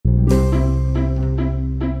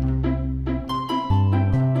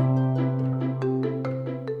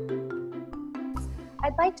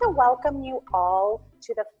to welcome you all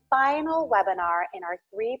to the final webinar in our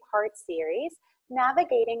three-part series,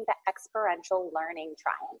 Navigating the Experiential Learning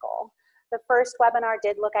Triangle. The first webinar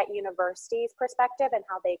did look at universities' perspective and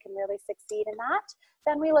how they can really succeed in that.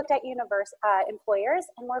 Then we looked at employers,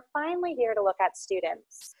 and we're finally here to look at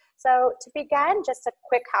students. So to begin, just a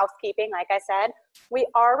quick housekeeping, like I said, we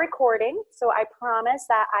are recording, so I promise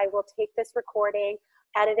that I will take this recording,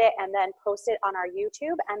 edit it, and then post it on our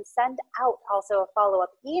YouTube and send out also a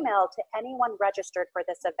follow-up email to anyone registered for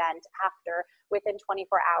this event after within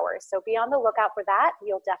 24 hours. So be on the lookout for that.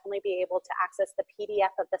 You'll definitely be able to access the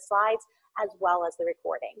PDF of the slides as well as the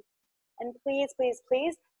recording. And please, please,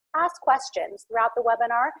 please ask questions throughout the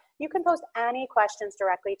webinar. You can post any questions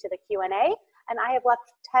directly to the Q&A, and I have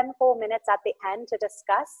left 10 full minutes at the end to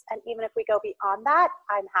discuss. And even if we go beyond that,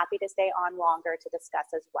 I'm happy to stay on longer to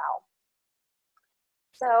discuss as well.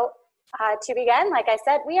 So to begin, like I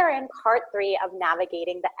said, we are in part 3 of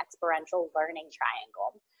navigating the experiential learning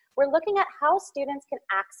triangle. We're looking at how students can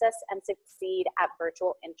access and succeed at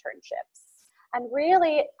virtual internships. And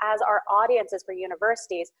really, as our audience is for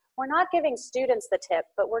universities, we're not giving students the tip,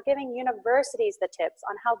 but we're giving universities the tips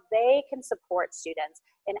on how they can support students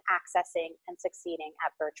in accessing and succeeding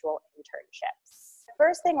at virtual internships. The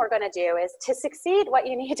first thing we're going to do is to succeed, what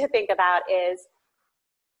you need to think about is,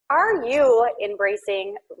 are you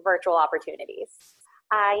embracing virtual opportunities?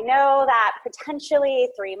 I know that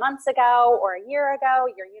potentially 3 months ago or a year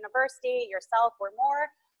ago, your university, yourself, or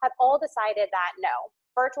more have all decided that no,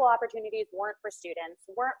 virtual opportunities weren't for students,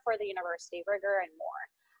 weren't for the university rigor and more.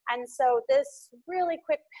 And so this really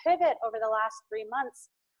quick pivot over the last 3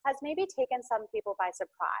 months has maybe taken some people by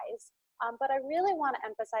surprise. But I really want to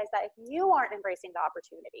emphasize that if you aren't embracing the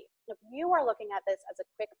opportunity, if you are looking at this as a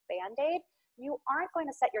quick Band-Aid, you aren't going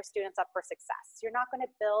to set your students up for success. You're not going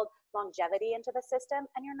to build longevity into the system,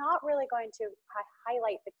 and you're not really going to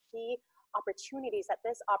highlight the key opportunities that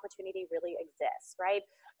this opportunity really exists, right?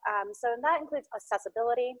 So that includes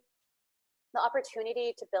accessibility, the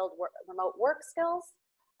opportunity to build remote work skills.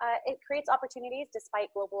 It creates opportunities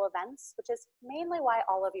despite global events, which is mainly why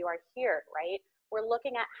all of you are here, right? We're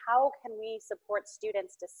looking at how can we support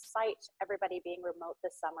students despite everybody being remote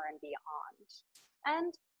this summer and beyond.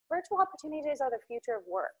 And virtual opportunities are the future of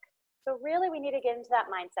work. So really we need to get into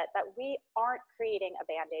that mindset that we aren't creating a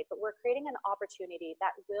Band-Aid, but we're creating an opportunity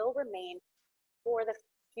that will remain for the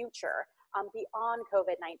future beyond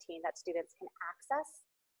COVID-19 that students can access,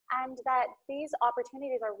 and that these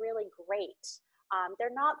opportunities are really great.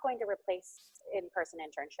 They're not going to replace in-person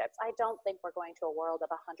internships. I don't think we're going to a world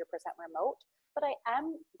of 100% remote, but I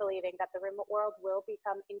am believing that the remote world will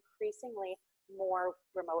become increasingly more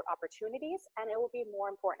remote opportunities, and it will be more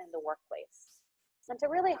important in the workplace. And to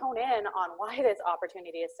really hone in on why this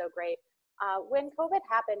opportunity is so great, when COVID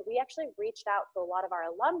happened, we actually reached out to a lot of our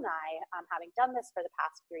alumni, having done this for the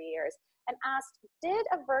past 3 years, and asked, did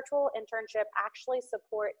a virtual internship actually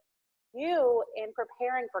support you in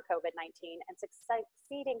preparing for COVID-19 and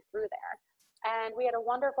succeeding through there? And we had a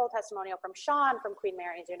wonderful testimonial from Sean from Queen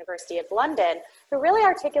Mary's University of London, who really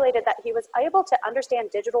articulated that he was able to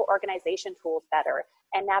understand digital organization tools better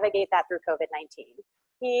and navigate that through COVID-19.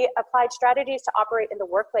 He applied strategies to operate in the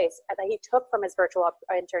workplace that he took from his virtual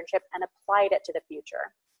internship and applied it to the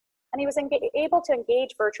future. And he was able to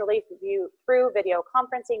engage virtually through video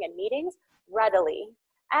conferencing and meetings readily.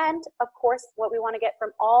 And of course, what we want to get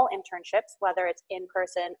from all internships, whether it's in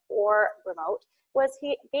person or remote, was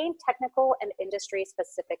he gained technical and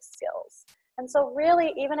industry-specific skills. And so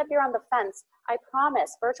really, even if you're on the fence, I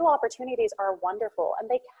promise virtual opportunities are wonderful, and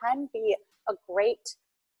they can be a great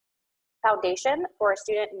foundation for a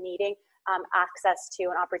student needing access to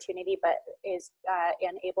an opportunity but is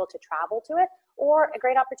unable to travel to it, or a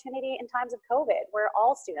great opportunity in times of COVID, where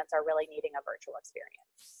all students are really needing a virtual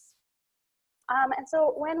experience. And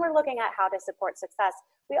so when we're looking at how to support success,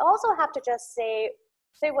 we also have to just say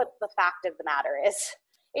what the fact of the matter is.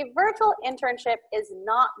 A virtual internship is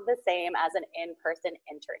not the same as an in-person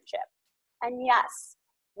internship. And yes,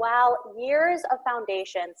 while years of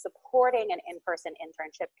foundation supporting an in-person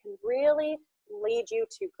internship can really lead you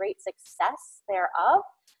to great success thereof,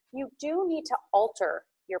 you do need to alter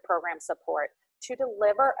your program support to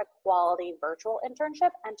deliver a quality virtual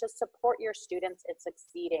internship and to support your students in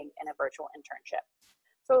succeeding in a virtual internship.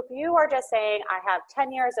 So if you are just saying, I have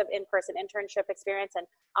 10 years of in-person internship experience and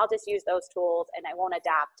I'll just use those tools and I won't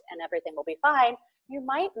adapt and everything will be fine, you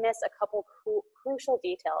might miss a couple crucial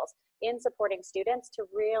details in supporting students to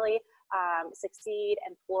really succeed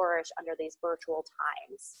and flourish under these virtual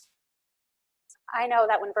times. I know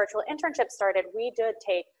that when virtual internships started, we did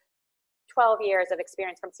take 12 years of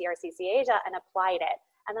experience from CRCC Asia and applied it.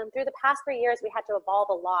 And then through the past 3 years, we had to evolve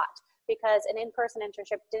a lot because an in-person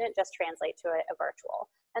internship didn't just translate to a virtual.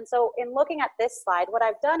 And so in looking at this slide, what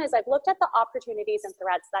I've done is I've looked at the opportunities and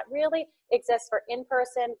threats that really exist for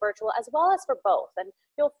in-person, virtual, as well as for both. And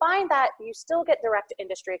you'll find that you still get direct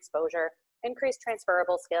industry exposure, increased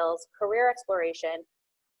transferable skills, career exploration,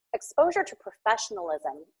 exposure to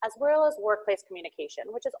professionalism, as well as workplace communication,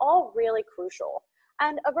 which is all really crucial.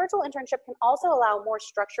 And a virtual internship can also allow more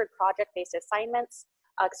structured project-based assignments,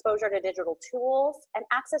 exposure to digital tools, and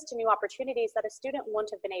access to new opportunities that a student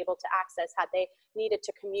wouldn't have been able to access had they needed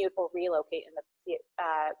to commute or relocate in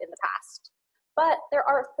the past. But there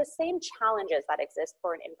are the same challenges that exist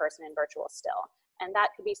for an in-person and virtual still, and that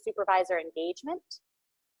could be supervisor engagement,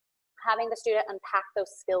 having the student unpack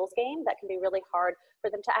those skills gained. That can be really hard for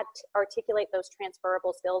them to articulate those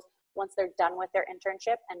transferable skills once they're done with their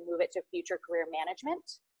internship and move it to future career management.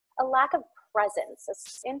 A lack of presence.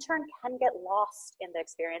 An intern can get lost in the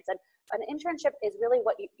experience, and an internship is really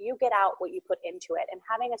what you get out what you put into it. And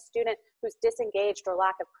having a student who's disengaged or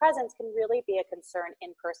lack of presence can really be a concern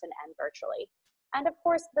in person and virtually. And of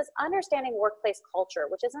course, this understanding workplace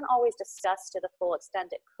culture, which isn't always discussed to the full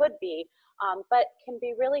extent it could be, but can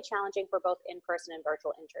be really challenging for both in-person and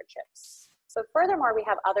virtual internships. So furthermore, we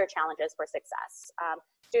have other challenges for success.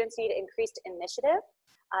 Students need increased initiative.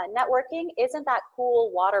 Networking isn't that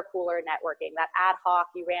cool water cooler networking, that ad hoc,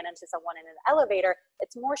 you ran into someone in an elevator.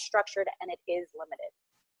 It's more structured and it is limited.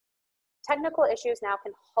 Technical issues now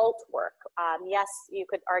can halt work. Yes, you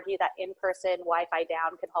could argue that in-person Wi-Fi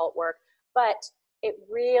down can halt work, but it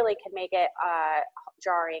really can make it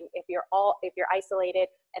jarring if you're isolated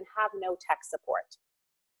and have no tech support.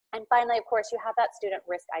 And finally, of course, you have that student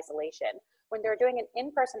risk isolation. When they're doing an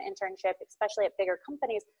in-person internship, especially at bigger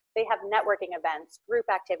companies, they have networking events, group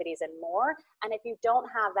activities, and more. And if you don't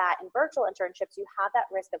have that in virtual internships, you have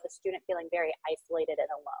that risk of the student feeling very isolated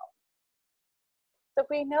and alone. So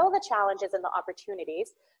if we know the challenges and the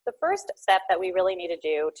opportunities, the first step that we really need to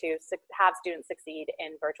do to have students succeed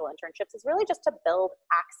in virtual internships is really just to build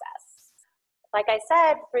access. Like I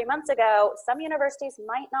said 3 months ago, some universities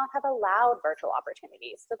might not have allowed virtual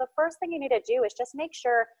opportunities. So the first thing you need to do is just make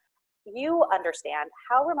sure you understand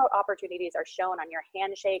how remote opportunities are shown on your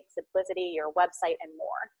Handshake, Simplicity, your website, and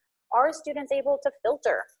more. Are students able to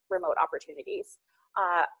filter remote opportunities?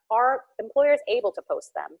 Are employers able to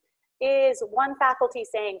post them? Is one faculty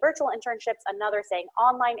saying virtual internships, another saying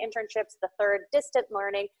online internships, the third distant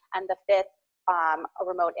learning, and the fifth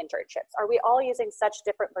remote internships? Are we all using such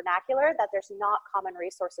different vernacular that there's not common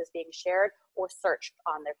resources being shared or searched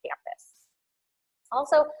on their campus?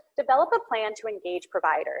 Also, develop a plan to engage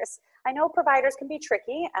providers. I know providers can be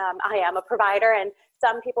tricky. I am a provider and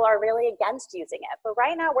some people are really against using it. But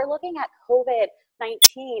right now we're looking at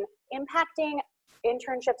COVID-19 impacting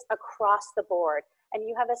internships across the board. And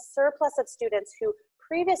you have a surplus of students who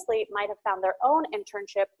previously might have found their own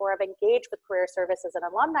internship or have engaged with career services and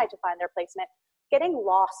alumni to find their placement, getting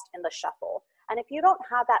lost in the shuffle. And if you don't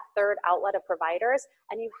have that third outlet of providers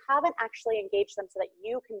and you haven't actually engaged them so that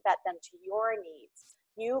you can vet them to your needs,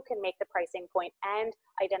 you can make the pricing point and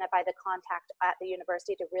identify the contact at the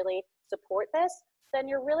university to really support this, then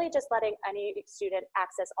you're really just letting any student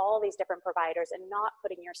access all these different providers and not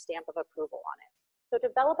putting your stamp of approval on it. So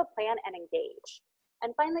develop a plan and engage.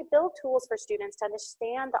 And finally, build tools for students to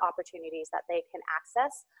understand the opportunities that they can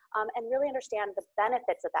access and really understand the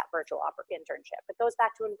benefits of that virtual internship. It goes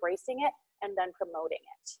back to embracing it and then promoting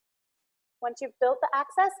it. Once you've built the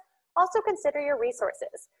access, also consider your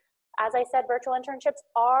resources. As I said, virtual internships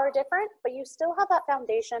are different, but you still have that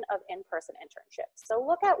foundation of in-person internships. So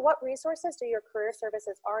look at what resources do your career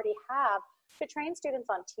services already have to train students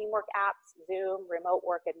on teamwork apps, Zoom, remote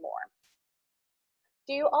work, and more.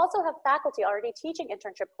 Do you also have faculty already teaching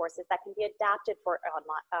internship courses that can be adapted for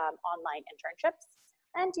online internships?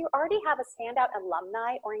 And do you already have a standout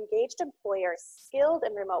alumni or engaged employer skilled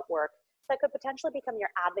in remote work that could potentially become your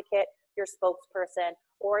advocate, your spokesperson,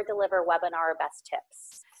 or deliver webinar best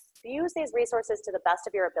tips? Use these resources to the best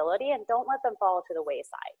of your ability and don't let them fall to the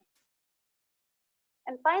wayside.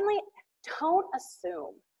 And finally, don't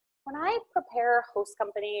assume. When I prepare host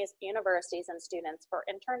companies, universities, and students for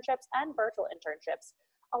internships and virtual internships,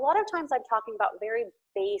 a lot of times I'm talking about very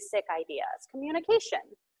basic ideas, communication,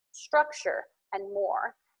 structure, and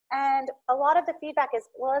more. And a lot of the feedback is,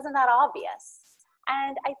 well, isn't that obvious?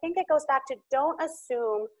 And I think it goes back to don't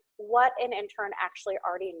assume what an intern actually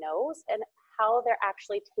already knows and how they're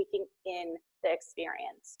actually taking in the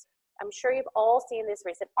experience. I'm sure you've all seen this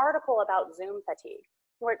recent article about Zoom fatigue,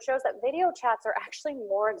 where it shows that video chats are actually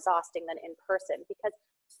more exhausting than in person because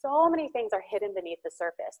so many things are hidden beneath the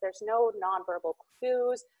surface. There's no nonverbal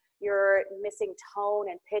clues, you're missing tone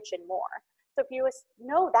and pitch and more. So if you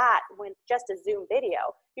know that when just a Zoom video,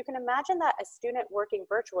 you can imagine that a student working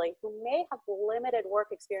virtually who may have limited work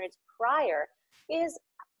experience prior is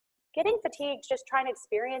getting fatigued just trying to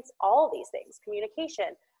experience all these things,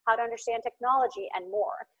 communication, how to understand technology, and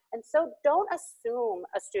more. And so don't assume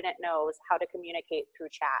a student knows how to communicate through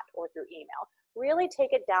chat or through email. Really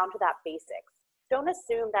take it down to that basics. Don't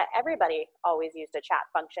assume that everybody always used a chat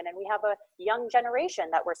function, and we have a young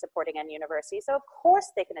generation that we're supporting in university, so of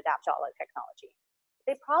course they can adapt to all the technology.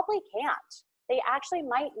 They probably can't. They actually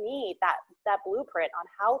might need that blueprint on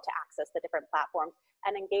how to access the different platforms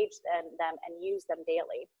and engage them and use them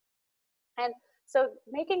daily. And so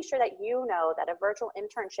making sure that you know that a virtual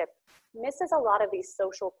internship misses a lot of these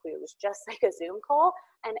social clues, just like a Zoom call,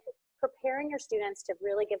 and preparing your students to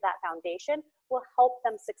really give that foundation will help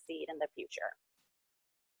them succeed in the future.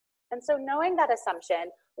 And so knowing that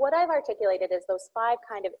assumption, what I've articulated is those 5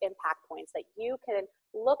 kind of impact points that you can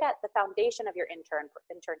look at the foundation of your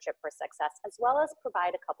internship for success, as well as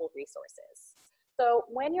provide a couple resources. So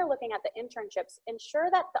when you're looking at the internships, ensure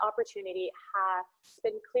that the opportunity has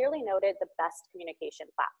been clearly noted the best communication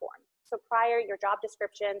platform. So prior, your job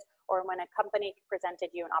descriptions, or when a company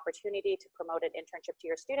presented you an opportunity to promote an internship to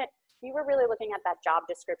your student, you were really looking at that job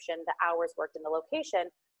description, the hours worked in the location.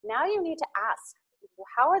 Now you need to ask,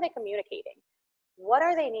 how are they communicating? What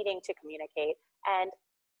are they needing to communicate? And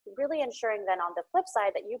really ensuring then on the flip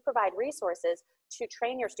side that you provide resources to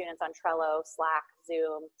train your students on Trello, Slack,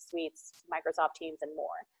 Zoom, Suites, Microsoft Teams, and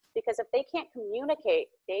more. Because if they can't communicate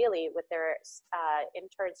daily with their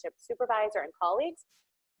internship supervisor and colleagues,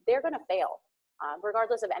 they're gonna fail,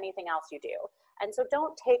 regardless of anything else you do. And so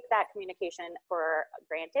don't take that communication for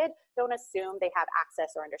granted. Don't assume they have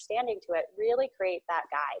access or understanding to it. Really create that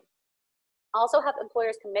guide. Also have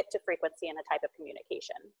employers commit to frequency and a type of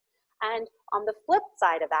communication. And on the flip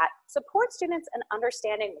side of that, support students in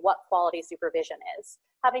understanding what quality supervision is.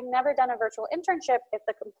 Having never done a virtual internship, if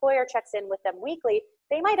the employer checks in with them weekly,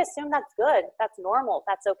 they might assume that's good, that's normal,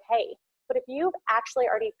 that's okay. But if you've actually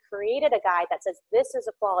already created a guide that says this is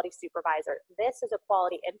a quality supervisor, this is a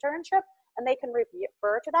quality internship, and they can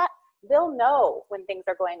refer to that, they'll know when things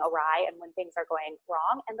are going awry and when things are going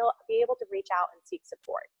wrong, and they'll be able to reach out and seek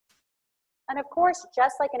support. And of course,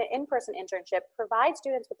 just like in an in-person internship, provide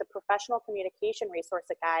students with the professional communication resource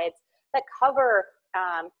guides that cover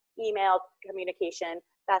email communication,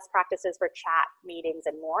 best practices for chat, meetings,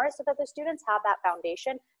 and more, so that the students have that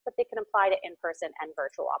foundation that they can apply to in-person and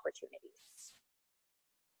virtual opportunities.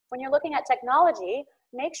 When you're looking at technology,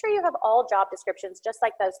 make sure you have all job descriptions, just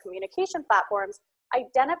like those communication platforms.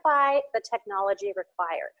 Identify the technology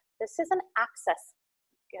required. This is an access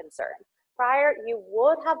concern. Prior, you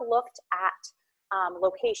would have looked at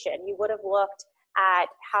location. You would have looked at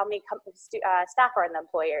how many staff are in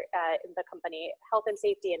the company, health and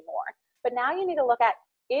safety, and more. But now you need to look at,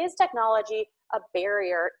 is technology a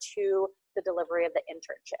barrier to the delivery of the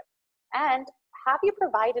internship? And have you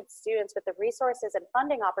provided students with the resources and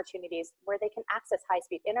funding opportunities where they can access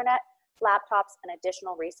high-speed internet, laptops, and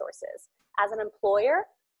additional resources? As an employer,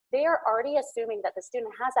 they are already assuming that the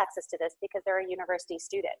student has access to this because they're a university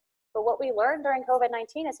student. But what we learned during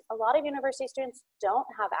COVID-19 is a lot of university students don't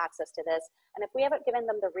have access to this. And if we haven't given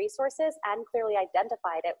them the resources and clearly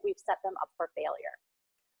identified it, we've set them up for failure.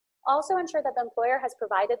 Also ensure that the employer has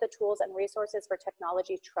provided the tools and resources for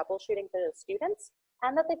technology troubleshooting for the students,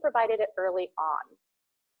 and that they provided it early on.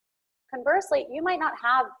 Conversely, you might not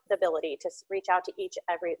have the ability to reach out to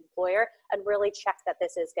every employer and really check that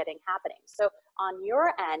this is happening. So on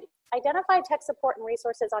your end, identify tech support and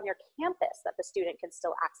resources on your campus that the student can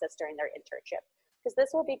still access during their internship, because this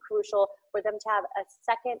will be crucial for them to have a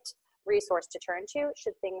second resource to turn to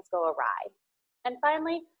should things go awry. And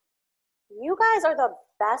finally, you guys are the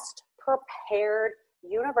best prepared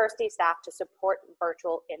university staff to support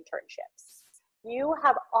virtual internships. You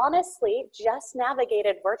have honestly just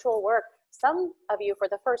navigated virtual work, some of you for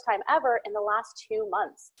the first time ever in the last 2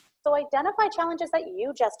 months. So identify challenges that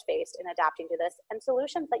you just faced in adapting to this and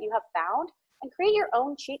solutions that you have found, and create your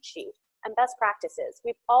own cheat sheet and best practices.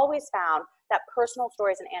 We've always found that personal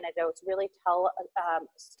stories and anecdotes really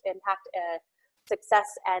impact success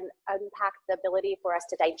and impact the ability for us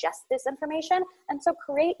to digest this information. And so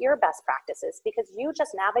create your best practices, because you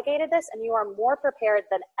just navigated this and you are more prepared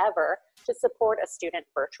than ever to support a student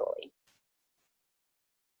virtually.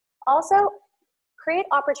 Also, create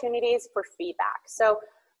opportunities for feedback. So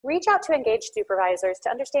reach out to engaged supervisors to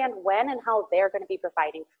understand when and how they're going to be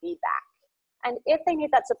providing feedback. And if they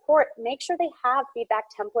need that support, make sure they have feedback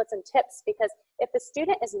templates and tips, because if the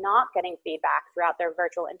student is not getting feedback throughout their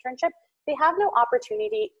virtual internship, they have no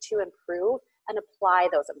opportunity to improve and apply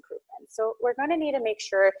those improvements. So we're going to need to make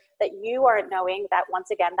sure that you are knowing that,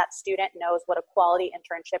 once again, that student knows what a quality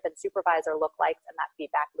internship and supervisor look like in that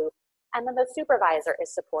feedback loop, and then the supervisor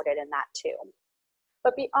is supported in that too.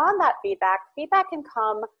 But beyond that feedback, feedback can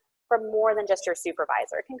come from more than just your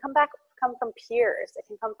supervisor. It can come from peers, it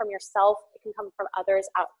can come from yourself, it can come from others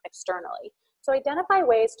out externally. So identify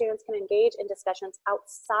ways students can engage in discussions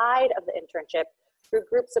outside of the internship through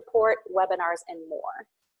group support, webinars, and more.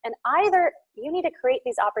 And either you need to create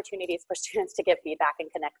these opportunities for students to give feedback and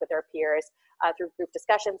connect with their peers through group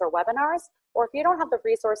discussions or webinars, or if you don't have the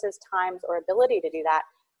resources, times, or ability to do that,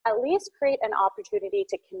 at least create an opportunity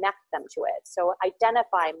to connect them to it. So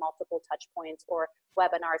identify multiple touch points or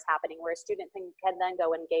webinars happening where a student can then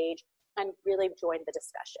go engage and really join the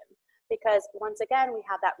discussion. Because once again, we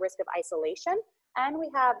have that risk of isolation, and we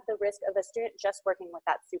have the risk of a student just working with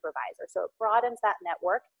that supervisor. So it broadens that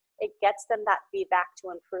network, it gets them that feedback to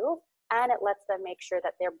improve, and it lets them make sure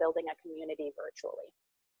that they're building a community virtually.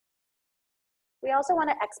 We also want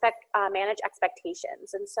to manage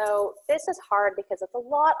expectations. And so this is hard because it's a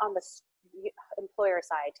lot on the employer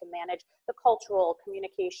side to manage the cultural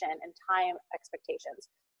communication and time expectations.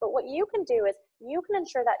 But what you can do is you can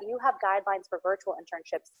ensure that you have guidelines for virtual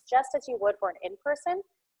internships just as you would for an in-person,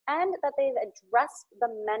 and that they've addressed the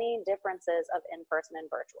many differences of in-person and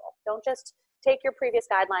virtual. Don't just take your previous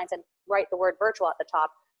guidelines and write the word virtual at the top.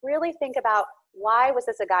 Really think about, why was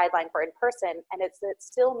this a guideline for in-person, and is it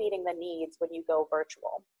still meeting the needs when you go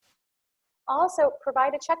virtual? Also,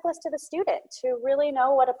 provide a checklist to the student to really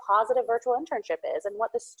know what a positive virtual internship is and what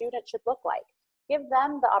the student should look like. Give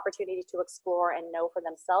them the opportunity to explore and know for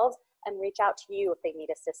themselves, and reach out to you if they need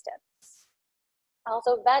assistance.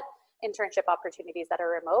 Also, vet internship opportunities that are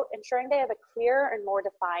remote, ensuring they have a clearer and more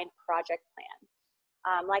defined project plan.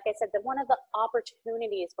 Like I said, one of the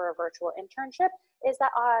opportunities for a virtual internship is that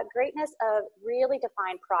greatness of really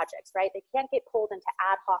defined projects, right? They can't get pulled into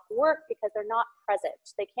ad hoc work because they're not present.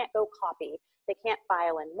 They can't go copy. They can't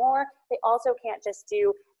file in more. They also can't just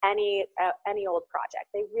do any old project.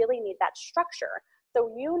 They really need that structure. So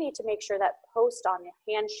you need to make sure that posts on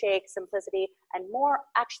Handshake, Simplicity, and more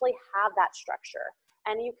actually have that structure.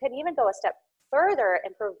 And you can even go a step further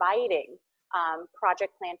in providing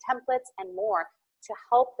project plan templates and more to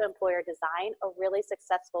help the employer design a really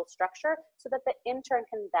successful structure so that the intern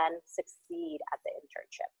can then succeed at the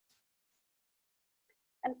internship.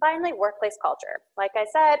 And finally, workplace culture. Like I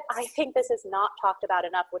said, I think this is not talked about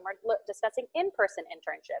enough when we're discussing in-person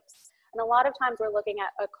internships. And a lot of times we're looking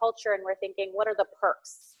at a culture and we're thinking, what are the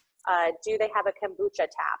perks? Do they have a kombucha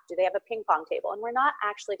tap? Do they have a ping pong table? And we're not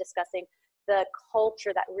actually discussing the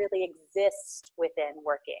culture that really exists within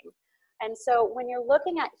working. And so when you're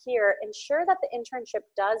looking at here, ensure that the internship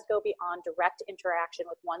does go beyond direct interaction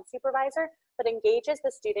with one supervisor, but engages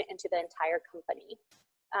the student into the entire company.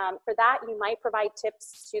 For that, you might provide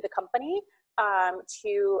tips to the company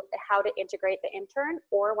to how to integrate the intern,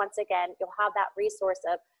 or once again, you'll have that resource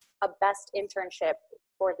of a best internship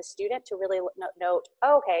for the student to really note,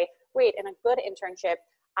 oh, okay, wait, in a good internship,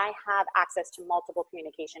 I have access to multiple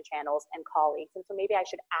communication channels and colleagues, and so maybe I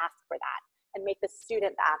should ask for that and make the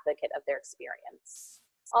student the advocate of their experience.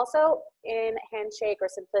 Also, in Handshake or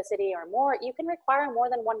Simplicity or more, you can require more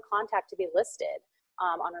than one contact to be listed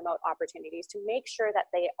on remote opportunities to make sure that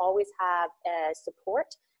they always have support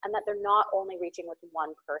and that they're not only reaching with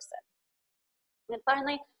one person. And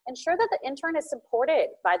finally, ensure that the intern is supported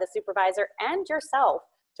by the supervisor and yourself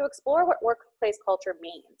to explore what workplace culture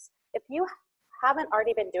means. If you haven't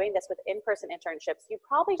already been doing this with in-person internships, you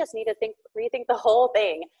probably just need to rethink the whole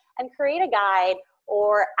thing and create a guide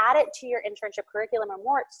or add it to your internship curriculum or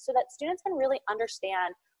more so that students can really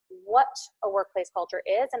understand what a workplace culture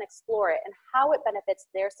is and explore it and how it benefits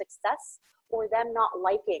their success or them not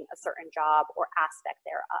liking a certain job or aspect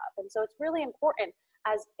thereof. And so it's really important,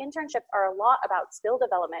 as internships are a lot about skill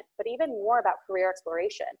development, but even more about career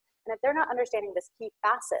exploration. And if they're not understanding this key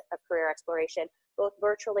facet of career exploration, both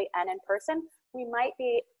virtually and in person, we might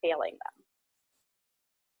be failing them.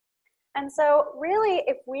 And so really,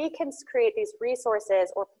 if we can create these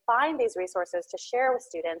resources or find these resources to share with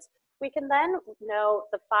students, we can then know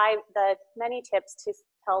the many tips to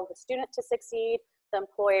tell the student to succeed, the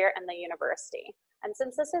employer, and the university. And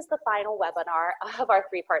since this is the final webinar of our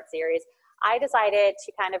three-part series, I decided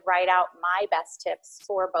to kind of write out my best tips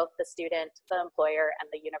for both the student, the employer, and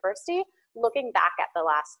the university, looking back at the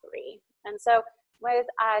last three. And so with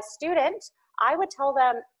a student, I would tell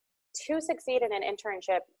them, to succeed in an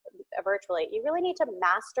internship virtually, you really need to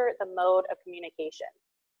master the mode of communication.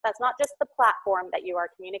 That's not just the platform that you are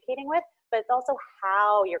communicating with, but it's also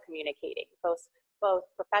how you're communicating, both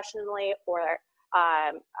professionally or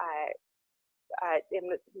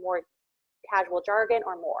in more casual jargon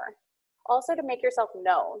or more. Also to make yourself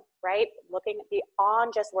known, right? Looking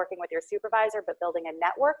beyond just working with your supervisor, but building a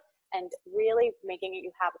network and really making it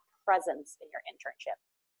you have a presence in your internship.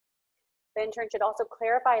 The intern should also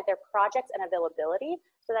clarify their projects and availability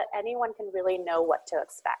so that anyone can really know what to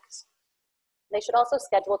expect. They should also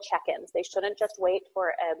schedule check-ins. They shouldn't just wait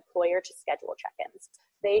for an employer to schedule check-ins.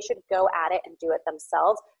 They should go at it and do it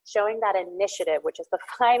themselves, showing that initiative, which is the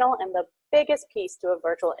final and the biggest piece to a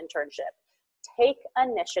virtual internship. Take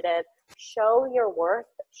initiative, show your worth,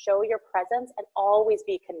 show your presence, and always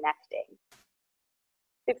be connecting.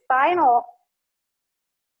 The final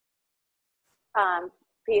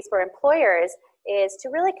piece for employers is to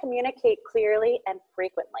really communicate clearly and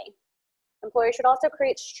frequently. Employers should also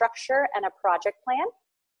create structure and a project plan.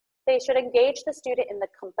 They should engage the student in the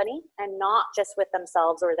company and not just with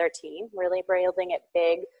themselves or their team, really building it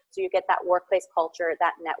big so you get that workplace culture,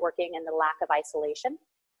 that networking, and the lack of isolation.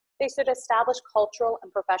 They should establish cultural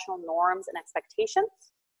and professional norms and expectations,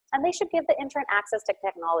 and they should give the intern access to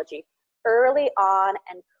technology early on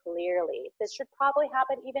and clearly. This should probably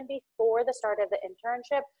happen even before the start of the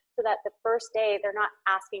internship so that the first day they're not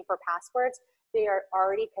asking for passwords, they are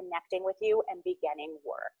already connecting with you and beginning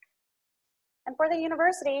work. And for the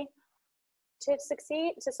university, to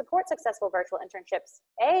support successful virtual internships,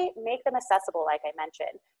 make them accessible, like I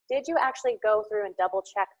mentioned. Did you actually go through and double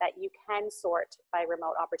check that you can sort by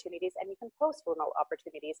remote opportunities and you can post remote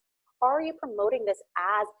opportunities? Are you promoting this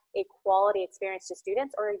as a quality experience to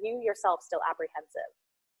students, or are you yourself still apprehensive?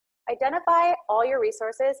 Identify all your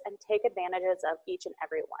resources and take advantages of each and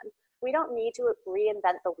every one. We don't need to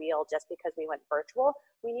reinvent the wheel just because we went virtual.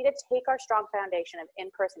 We need to take our strong foundation of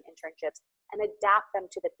in-person internships and adapt them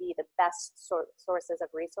to be the best sources of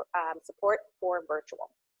support for virtual.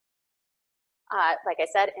 Like I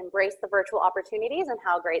said, embrace the virtual opportunities and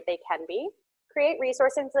how great they can be. Create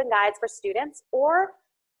resources and guides for students, or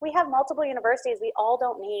we have multiple universities. We all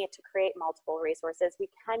don't need to create multiple resources. We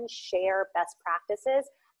can share best practices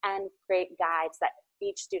and create guides that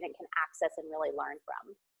each student can access and really learn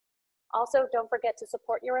from. Also, don't forget to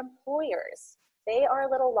support your employers. They are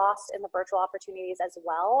a little lost in the virtual opportunities as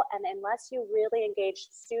well, and unless you really engage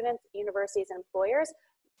students, universities, and employers,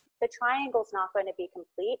 the triangle is not going to be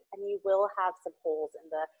complete, and you will have some holes in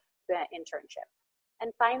the internship.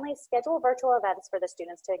 And finally, schedule virtual events for the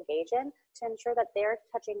students to engage in to ensure that they're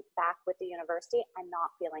touching back with the university and not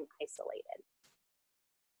feeling isolated.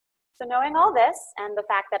 So knowing all this and the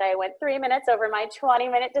fact that I went 3 minutes over my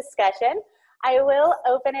 20-minute discussion, I will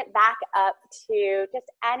open it back up to just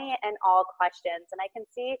any and all questions. And I can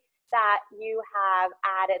see that you have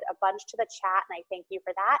added a bunch to the chat, and I thank you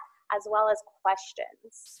for that, as well as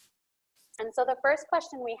questions. And so the first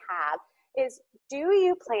question we have is, do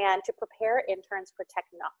you plan to prepare interns for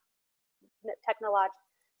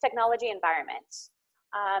technology environment?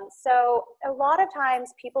 So a lot of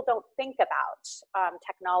times people don't think about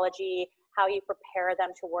technology, how you prepare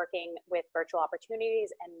them to working with virtual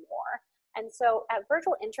opportunities and more. And so at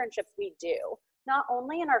Virtual Internships, we do. Not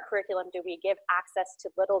only in our curriculum do we give access to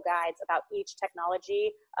little guides about each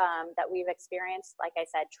technology that we've experienced, like I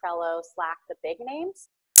said, Trello, Slack, the big names.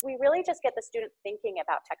 We really just get the student thinking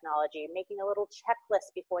about technology, making a little checklist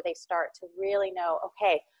before they start to really know,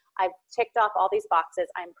 okay, I've ticked off all these boxes.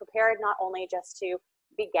 I'm prepared not only just to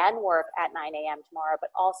begin work at 9 a.m. tomorrow, but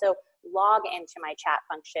also log into my chat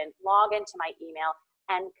function, log into my email,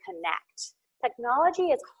 and connect. Technology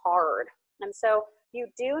is hard. And so you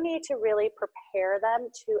do need to really prepare them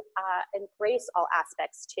to embrace all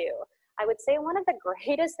aspects too. I would say one of the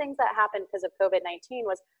greatest things that happened because of COVID-19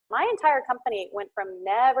 was my entire company went from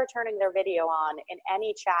never turning their video on in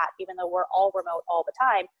any chat, even though we're all remote all the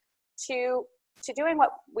time, to doing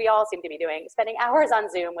what we all seem to be doing, spending hours on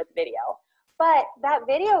Zoom with video. But that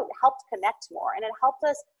video helped connect more, and it helped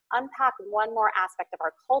us unpack one more aspect of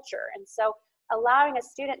our culture. And so allowing a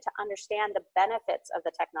student to understand the benefits of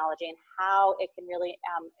the technology and how it can really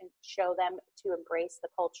show them to embrace the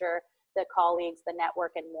culture, the colleagues, the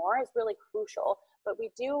network, and more is really crucial. But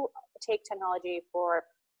we do take technology for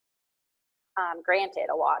granted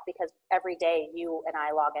a lot, because every day you and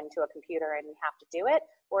I log into a computer and we have to do it,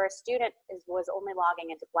 where a student was only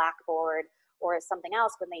logging into Blackboard or something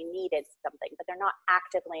else when they needed something, but they're not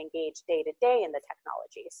actively engaged day to day in the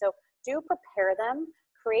technology. So do prepare them,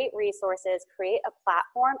 create resources, create a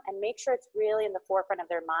platform, and make sure it's really in the forefront of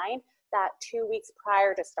their mind that 2 weeks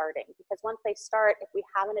prior to starting, because once they start, if we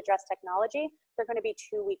haven't addressed technology, they're going to be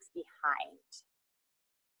 2 weeks behind.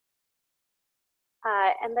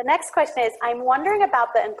 And the next question is, I'm wondering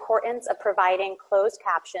about the importance of providing closed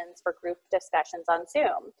captions for group discussions on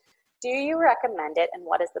Zoom. Do you recommend it, and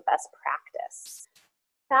what is the best practice?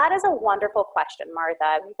 That is a wonderful question,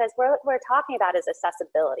 Martha, because what we're talking about is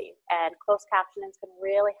accessibility, and closed captioning can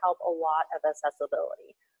really help a lot of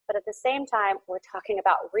accessibility. But at the same time, we're talking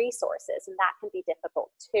about resources, and that can be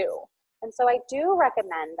difficult too. And so I do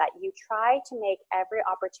recommend that you try to make every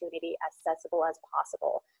opportunity accessible as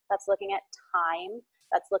possible. That's looking at time,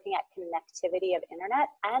 that's looking at connectivity of internet,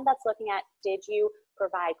 and that's looking at, did you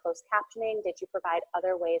provide closed captioning? Did you provide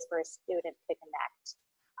other ways for a student to connect?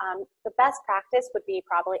 The best practice would be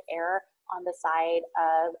probably err on the side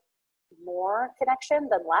of more connection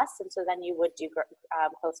than less, and so then you would do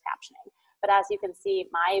closed captioning. But as you can see,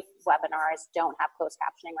 my webinars don't have closed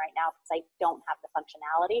captioning right now because I don't have the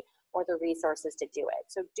functionality or the resources to do it.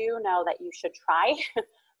 So do know that you should try,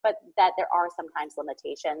 but that there are sometimes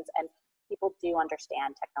limitations, and people do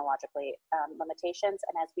understand technologically limitations.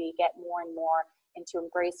 And as we get more and more into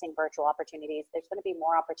embracing virtual opportunities, there's going to be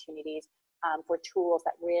more opportunities for tools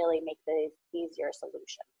that really make the easier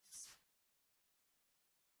solutions.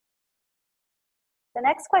 The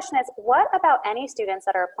next question is, what about any students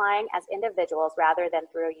that are applying as individuals rather than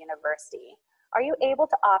through a university? Are you able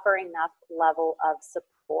to offer enough level of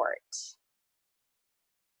support?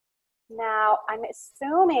 Now, I'm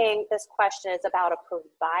assuming this question is about a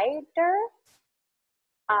provider.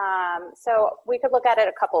 So we could look at it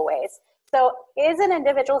a couple ways. So is an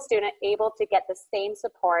individual student able to get the same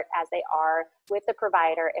support as they are with the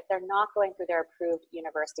provider if they're not going through their approved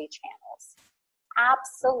university channels?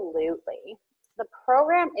 Absolutely. The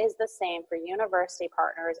program is the same for university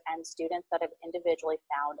partners and students that have individually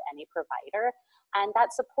found any provider, and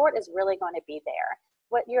that support is really going to be there.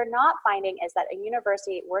 What you're not finding is that a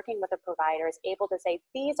university working with a provider is able to say,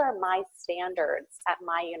 these are my standards at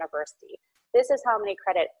my university. This is how many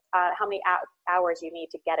hours you need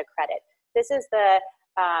to get a credit. This is the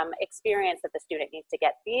experience that the student needs to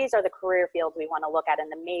get. These are the career fields we want to look at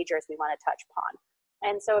and the majors we want to touch upon.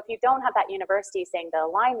 And so if you don't have that university saying the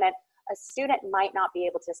alignment, a student might not be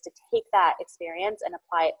able just to take that experience and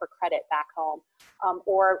apply it for credit back home.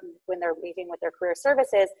 Or when they're leaving with their career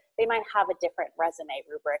services, they might have a different resume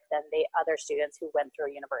rubric than the other students who went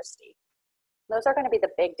through university. Those are going to be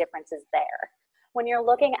the big differences there. When you're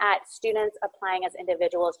looking at students applying as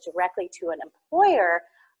individuals directly to an employer,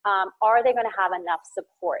 are they going to have enough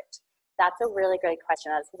support? That's a really great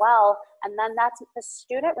question as well. And then that's the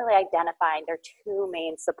student really identifying their two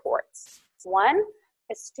main supports. One,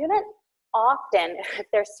 a student often, if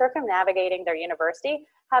they're circumnavigating their university,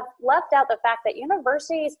 have left out the fact that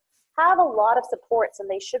universities have a lot of supports and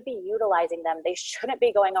they should be utilizing them. They shouldn't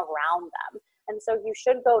be going around them. And so you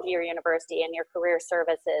should go to your university and your career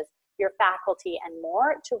services, your faculty and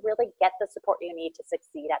more to really get the support you need to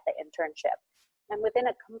succeed at the internship. And within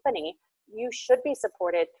a company, you should be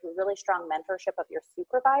supported through really strong mentorship of your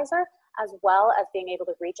supervisor, as well as being able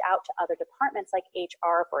to reach out to other departments like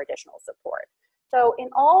HR for additional support. So in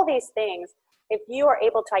all these things, if you are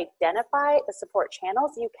able to identify the support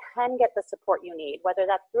channels, you can get the support you need, whether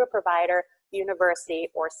that's through a provider, university,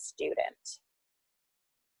 or student.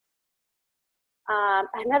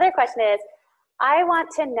 Another question is, I want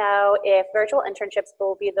to know if virtual internships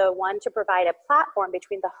will be the one to provide a platform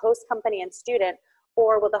between the host company and student,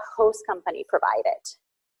 or will the host company provide it?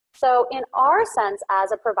 So in our sense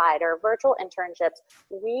as a provider, virtual internships,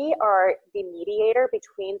 we are the mediator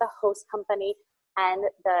between the host company and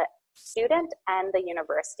the student and the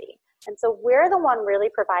university. And so we're the one really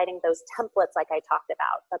providing those templates like I talked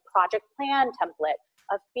about, the project plan template,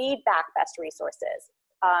 a feedback best resources,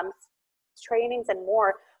 trainings and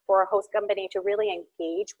more for a host company to really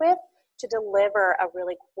engage with to deliver a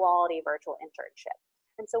really quality virtual internship.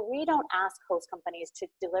 And so we don't ask host companies to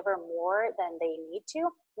deliver more than they need to.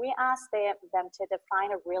 We ask them to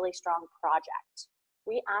define a really strong project.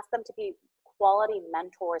 We ask them to be quality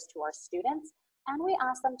mentors to our students, and we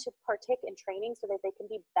ask them to partake in training so that they can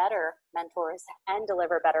be better mentors and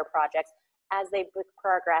deliver better projects as they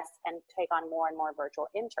progress and take on more and more virtual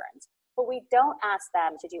interns. But we don't ask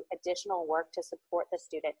them to do additional work to support the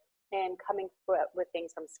student in coming with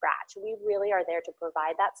things from scratch. We really are there to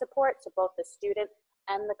provide that support so both the student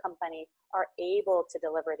and the company are able to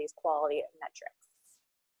deliver these quality metrics.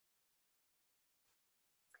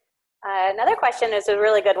 Another question is a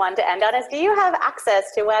really good one to end on is, do you have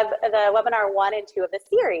access to the webinar 1 and 2 of the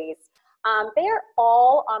series? They are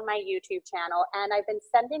all on my YouTube channel, and I've been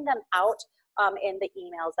sending them out in the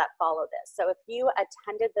emails that follow this. So if you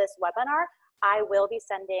attended this webinar, I will be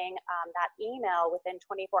sending that email within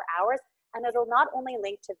 24 hours, and it'll not only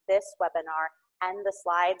link to this webinar and the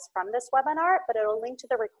slides from this webinar, but it'll link to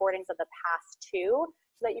the recordings of the past two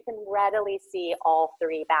so that you can readily see all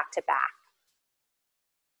three back to back.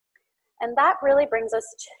 And that really brings us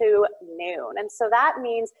to noon. And so that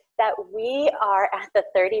means that we are at the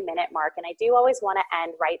 30-minute mark, and I do always want to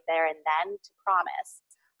end right there and then to promise,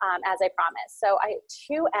 as I promised. So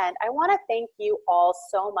to end, I want to thank you all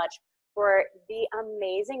so much for the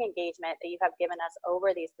amazing engagement that you have given us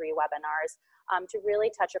over these three webinars to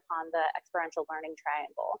really touch upon the experiential learning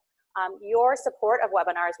triangle. Your support of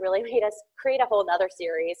webinars really made us create a whole nother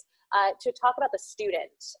series to talk about the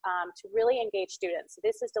student, to really engage students. So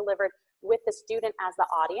this is delivered with the student as the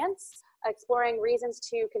audience, exploring reasons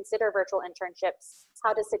to consider virtual internships,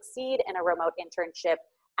 how to succeed in a remote internship,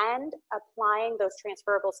 and applying those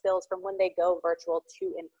transferable skills from when they go virtual to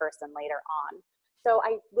in-person later on. So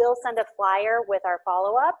I will send a flyer with our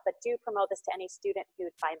follow-up, but do promote this to any student who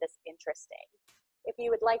would find this interesting. If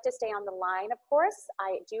you would like to stay on the line, of course,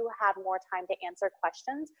 I do have more time to answer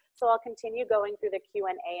questions, so I'll continue going through the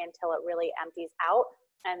Q&A until it really empties out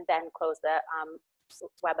and then close the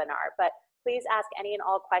webinar. But please ask any and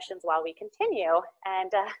all questions while we continue.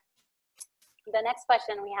 And the next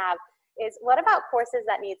question we have is, what about courses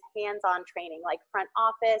that need hands-on training, like front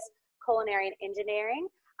office, culinary, and engineering?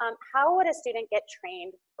 How would a student get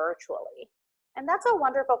trained virtually? And that's a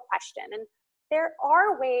wonderful question. And there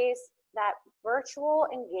are ways that virtual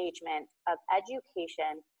engagement of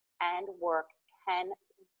education and work can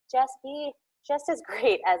just be just as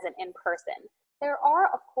great as an in-person. There are,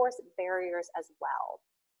 of course, barriers as well.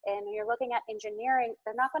 And you're looking at engineering,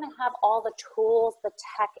 they're not going to have all the tools, the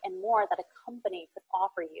tech, and more that a company could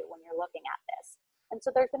offer you when you're looking at this. And so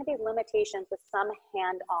there's going to be limitations with some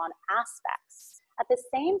hand-on aspects. At the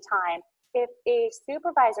same time, if a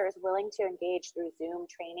supervisor is willing to engage through Zoom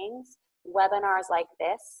trainings, webinars like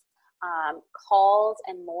this, calls,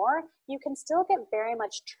 and more, you can still get very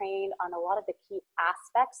much trained on a lot of the key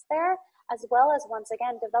aspects there, as well as, once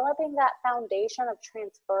again, developing that foundation of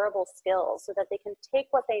transferable skills so that they can take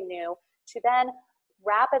what they knew to then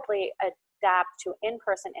rapidly adapt to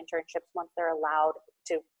in-person internships once they're allowed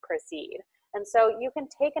to proceed. And so you can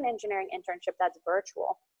take an engineering internship that's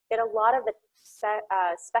virtual, get a lot of the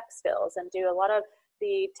spec skills and do a lot of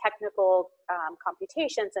the technical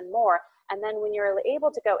computations and more. And then when you're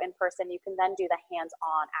able to go in person, you can then do the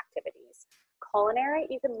hands-on activities. Culinary,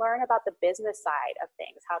 you can learn about the business side of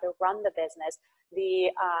things, how to run the business,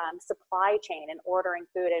 the supply chain and ordering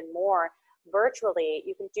food and more virtually.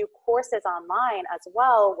 You can do courses online as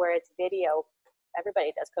well where it's video.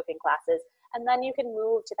 Everybody does cooking classes. And then you can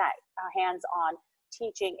move to that hands-on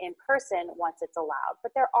teaching in person once it's allowed.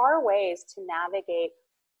 But there are ways to navigate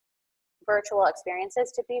virtual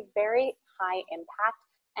experiences to be very high impact,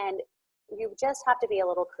 and you just have to be a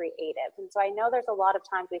little creative. And so I know there's a lot of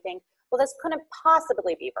times we think, well, this couldn't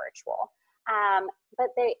possibly be virtual, but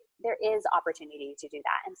there is opportunity to do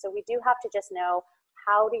that. And so we do have to just know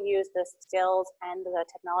how to use the skills and the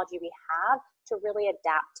technology we have to really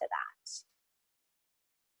adapt to that.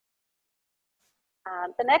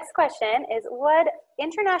 The next question is, would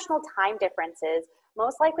international time differences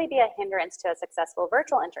most likely be a hindrance to a successful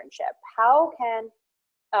virtual internship? How can,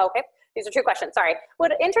 oh, okay, these are two questions, sorry.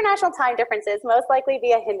 Would international time differences most likely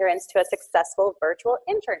be a hindrance to a successful virtual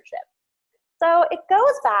internship? So it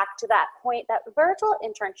goes back to that point that virtual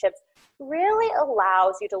internships really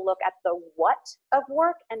allows you to look at the what of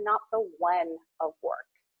work and not the when of work.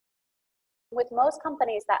 With most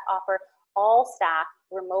companies that offer all staff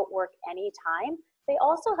remote work anytime, they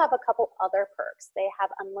also have a couple other perks. They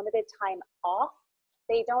have unlimited time off.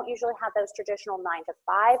 They don't usually have those traditional 9 to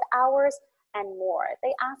 5 hours and more.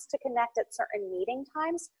 They ask to connect at certain meeting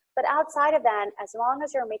times, but outside of that, as long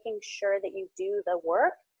as you're making sure that you do the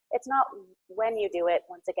work, it's not when you do it,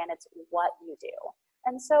 once again, it's what you do.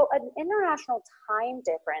 And so an international time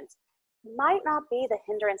difference might not be the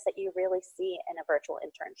hindrance that you really see in a virtual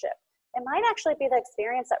internship. It might actually be the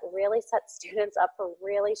experience that really sets students up for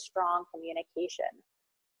really strong communication.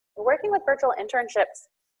 Working with virtual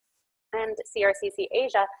internships and CRCC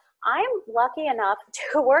Asia, I'm lucky enough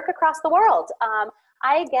to work across the world.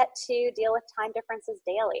 I get to deal with time differences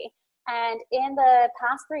daily. And in the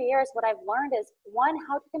past 3 years, what I've learned is, one,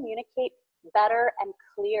 how to communicate better and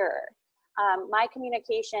clearer. My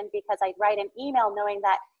communication, because I write an email knowing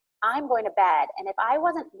that I'm going to bed, and if I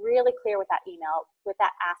wasn't really clear with that email, with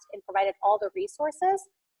that ask, and provided all the resources,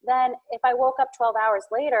 then if I woke up 12 hours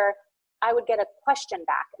later, I would get a question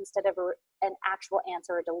back instead of an actual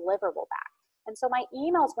answer or deliverable back. And so my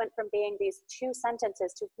emails went from being these 2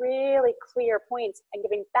 sentences to really clear points and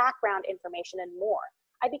giving background information and more.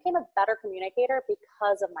 I became a better communicator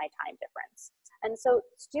because of my time difference. And so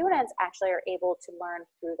students actually are able to learn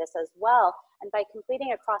through this as well. And by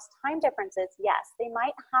completing across time differences, yes, they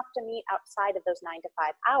might have to meet outside of those 9 to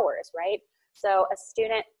 5 hours, right? So a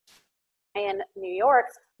student in New York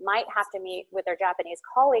might have to meet with their Japanese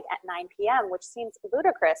colleague at 9 p.m., which seems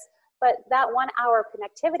ludicrous, but that 1 hour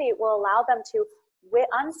connectivity will allow them to, with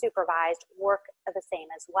unsupervised, work the same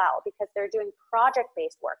as well, because they're doing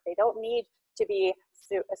project-based work. They don't need to be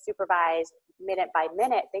supervised minute by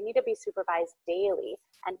minute. They need to be supervised daily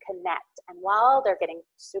and connect. And while they're getting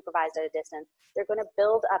supervised at a distance, they're going to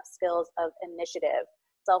build up skills of initiative,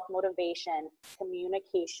 self-motivation,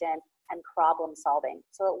 communication, and problem solving.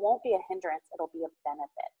 So it won't be a hindrance, it'll be a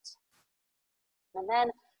benefit. And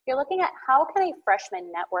then you're looking at how can a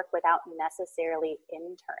freshman network without necessarily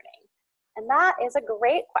interning? And that is a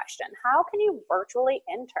great question. How can you virtually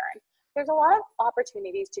intern? There's a lot of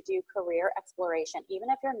opportunities to do career exploration, even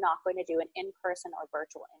if you're not going to do an in-person or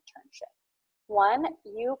virtual internship. One,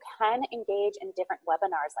 you can engage in different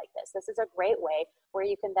webinars like this. This is a great way where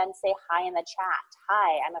you can then say hi in the chat.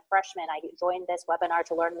 Hi, I'm a freshman. I joined this webinar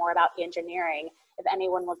to learn more about engineering. If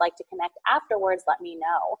anyone would like to connect afterwards, let me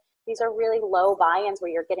know. These are really low buy-ins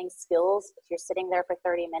where you're getting skills if you're sitting there for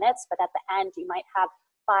 30 minutes, but at the end you might have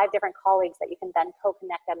 5 different colleagues that you can then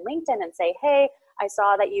co-connect on LinkedIn and say, hey, I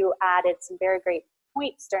saw that you added some very great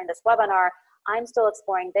points during this webinar. I'm still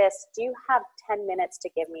exploring this. Do you have 10 minutes to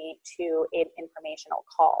give me to an informational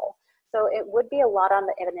call? So it would be a lot on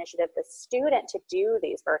the initiative of the student to do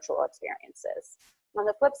these virtual experiences. On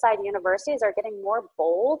the flip side, universities are getting more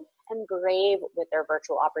bold and brave with their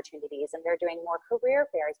virtual opportunities, and they're doing more career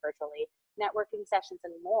fairs virtually, networking sessions,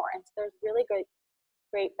 and more. And so there's really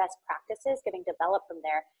great best practices getting developed from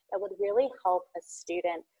there that would really help a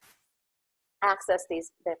student access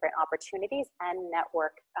these different opportunities and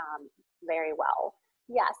network very well.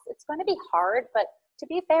 Yes, it's going to be hard, but to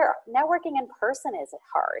be fair, networking in person is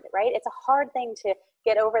hard, right? It's a hard thing to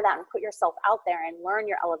get over that and put yourself out there and learn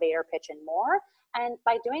your elevator pitch and more. And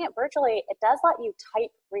by doing it virtually, it does let you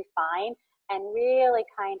type, refine, and really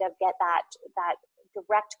kind of get that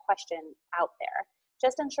direct question out there.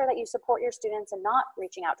 Just ensure that you support your students and not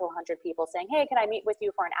reaching out to 100 people saying, hey, can I meet with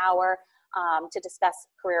you for an hour to discuss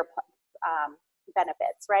career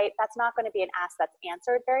benefits, right? That's not going to be an ask that's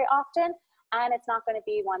answered very often, and it's not going to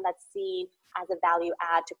be one that's seen as a value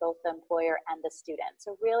add to both the employer and the student.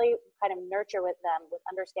 So really kind of nurture with them with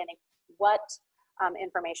understanding what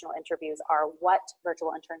informational interviews are, what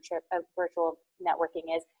virtual internship, virtual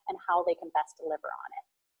networking is, and how they can best deliver on it.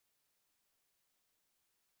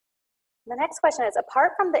 The next question is,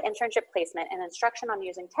 apart from the internship placement and instruction on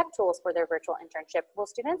using tech tools for their virtual internship, will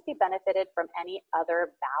students be benefited from any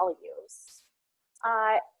other values?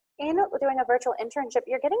 In doing a virtual internship,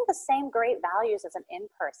 you're getting the same great values as an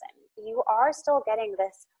in-person. You are still getting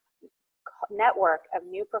this network of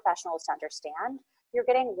new professionals to understand. You're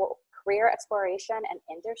getting career exploration and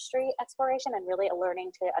industry exploration, and really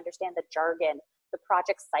learning to understand the jargon, the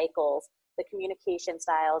project cycles, the communication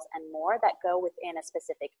styles, and more that go within a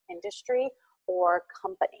specific industry or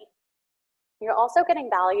company. You're also getting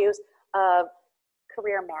values of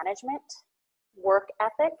career management, work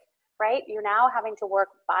ethic, right? You're now having to work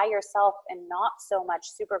by yourself and not so much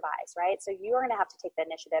supervised, right? So you are going to have to take the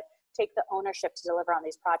initiative, take the ownership to deliver on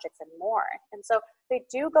these projects and more. And so they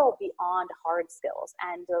do go beyond hard skills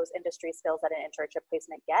and those industry skills that an internship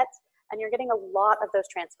placement gets. And you're getting a lot of those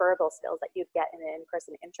transferable skills that you'd get in an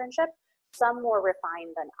in-person internship, some more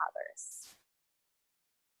refined than others.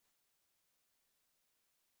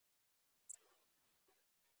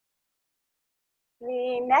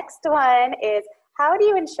 The next one is, how do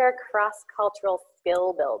you ensure cross-cultural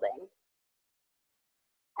skill building?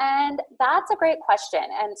 And that's a great question.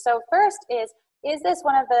 And so first is this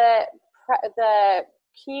one of the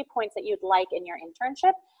key points that you'd like in your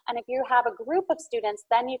internship? And if you have a group of students,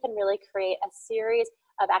 then you can really create a series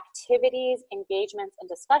of activities, engagements, and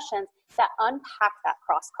discussions that unpack that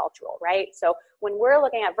cross-cultural, right? So when we're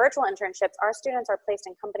looking at virtual internships, our students are placed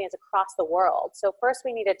in companies across the world. So first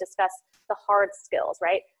we need to discuss the hard skills,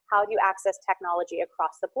 right? How do you access technology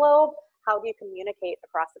across the globe? How do you communicate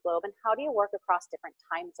across the globe? And how do you work across different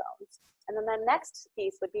time zones? And then the next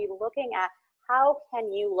piece would be looking at how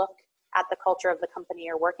can you look at the culture of the company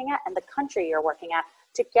you're working at and the country you're working at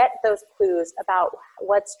to get those clues about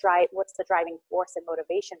what's the driving force and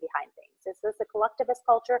motivation behind things. Is this a collectivist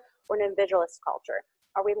culture or an individualist culture?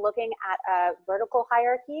 Are we looking at a vertical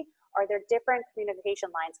hierarchy, Are there different communication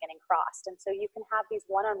lines getting crossed? And so you can have these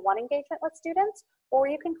one-on-one engagement with students, or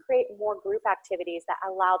you can create more group activities that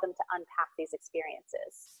allow them to unpack these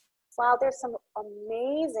experiences. While there's some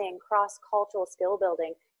amazing cross-cultural skill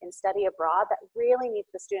building in study abroad that really needs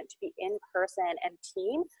the student to be in person and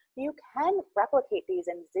team, you can replicate these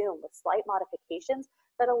in Zoom with slight modifications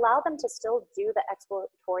that allow them to still do the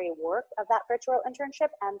exploratory work of that virtual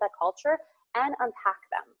internship and the culture and unpack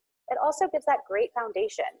them. It also gives that great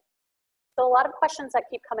foundation. So a lot of questions that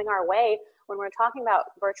keep coming our way when we're talking about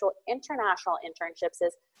virtual international internships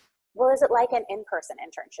is, well, is it like an in-person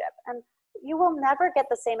internship? And you will never get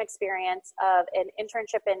the same experience of an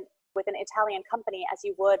internship with an Italian company as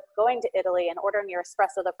you would going to Italy and ordering your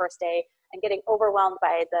espresso the first day and getting overwhelmed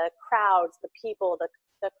by the crowds, the people,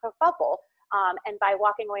 the kerfuffle, and by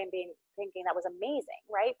walking away and thinking that was amazing,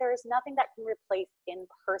 right? There is nothing that can replace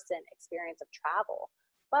in-person experience of travel.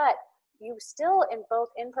 But you still, in both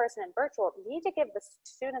in-person and virtual, need to give the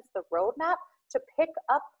students the roadmap to pick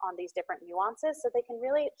up on these different nuances so they can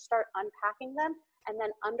really start unpacking them and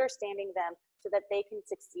then understanding them so that they can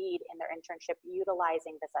succeed in their internship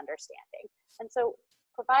utilizing this understanding. And so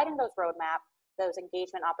providing those roadmap, those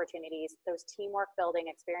engagement opportunities, those teamwork building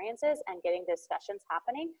experiences, and getting discussions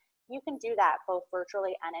happening, you can do that both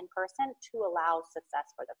virtually and in person to allow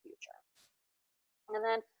success for the future. And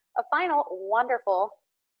then a final wonderful,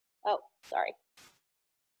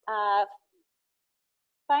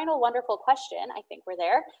 final wonderful question, I think we're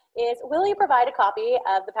there, is will you provide a copy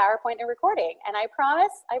of the PowerPoint and recording? And I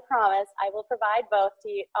promise I will provide both to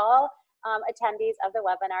you, all attendees of the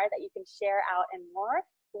webinar, that you can share out and more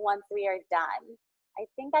once we are done. I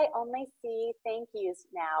think I only see thank yous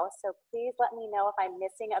now, so please let me know if I'm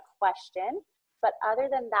missing a question. But other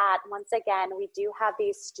than that, once again, we do have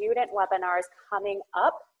these student webinars coming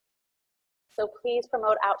up. So please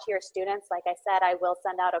promote out to your students. Like I said, I will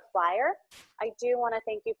send out a flyer. I do want to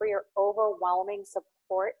thank you for your overwhelming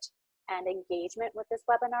support and engagement with this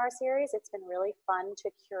webinar series. It's been really fun to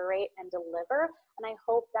curate and deliver, and I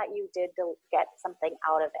hope that you did get something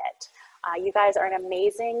out of it. You guys are an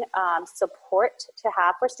amazing support to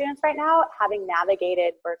have for students right now, having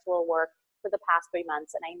navigated virtual work for the past 3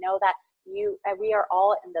 months. And I know that we are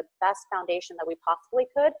all in the best foundation that we possibly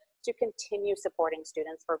could to continue supporting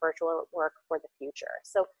students for virtual work for the future.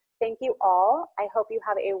 So thank you all. I hope you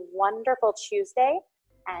have a wonderful Tuesday,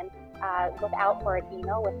 and look out for an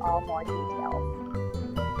email with all more details.